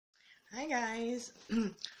Hi guys!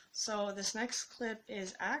 So this next clip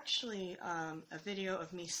is actually a video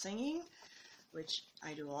of me singing, which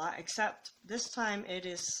I do a lot, except this time it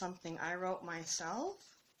is something I wrote myself.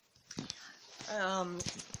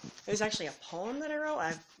 It was actually a poem that I wrote.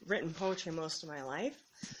 I've written poetry most of my life,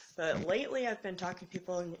 but lately I've been talking to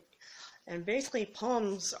people, and basically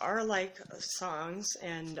poems are like songs,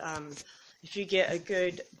 and if you get a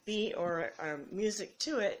good beat or music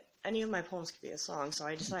to it, any of my poems could be a song. So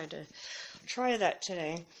I decided to try that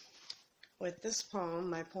today with this poem,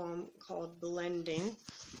 my poem called Blending.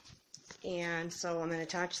 And so I'm going to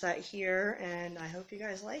attach that here, and I hope you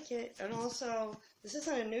guys like it. And also, this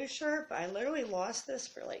isn't a new shirt, but I literally lost this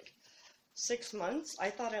for like 6 months.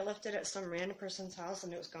 I thought I left it at some random person's house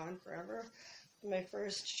and it was gone forever. My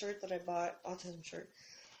first shirt that I bought, autism shirt.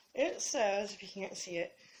 It says, if you can't see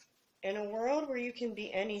it, "In a world where you can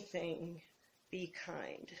be anything, be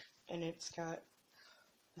kind." And it's got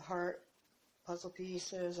the heart, puzzle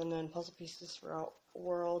pieces, and then puzzle pieces throughout the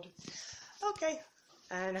world. Okay,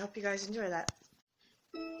 and I hope you guys enjoy that.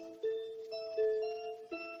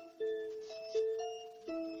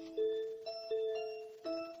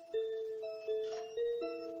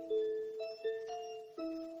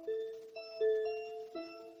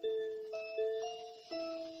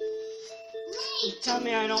 You tell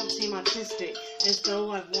me I don't seem autistic, as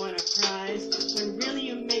though I've won a prize, when really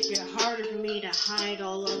you make it harder for me to hide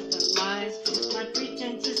all of the lies. My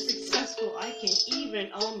pretense is successful, I can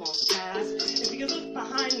even almost pass. If you look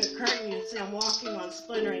behind the curtain, you'll see I'm walking on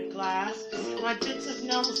splintering glass. My bits of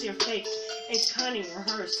novelty are fake, a cunning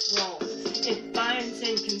rehearsed role. It binds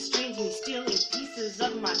and constrains me, stealing pieces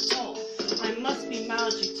of my soul. I must be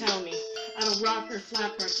mild, you tell me. I don't rock or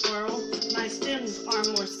flap or twirl. My stems are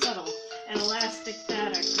more subtle, and elastic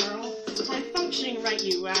that I curl. I'm functioning right,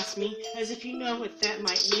 you ask me, as if you know what that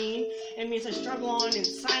might mean. It means I struggle on in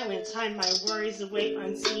silence, hide my worries away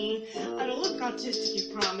unseen. I don't look autistic,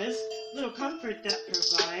 you promise, little comfort that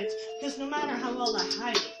provides, because no matter how well I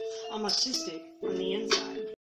hide it, I'm autistic on the inside.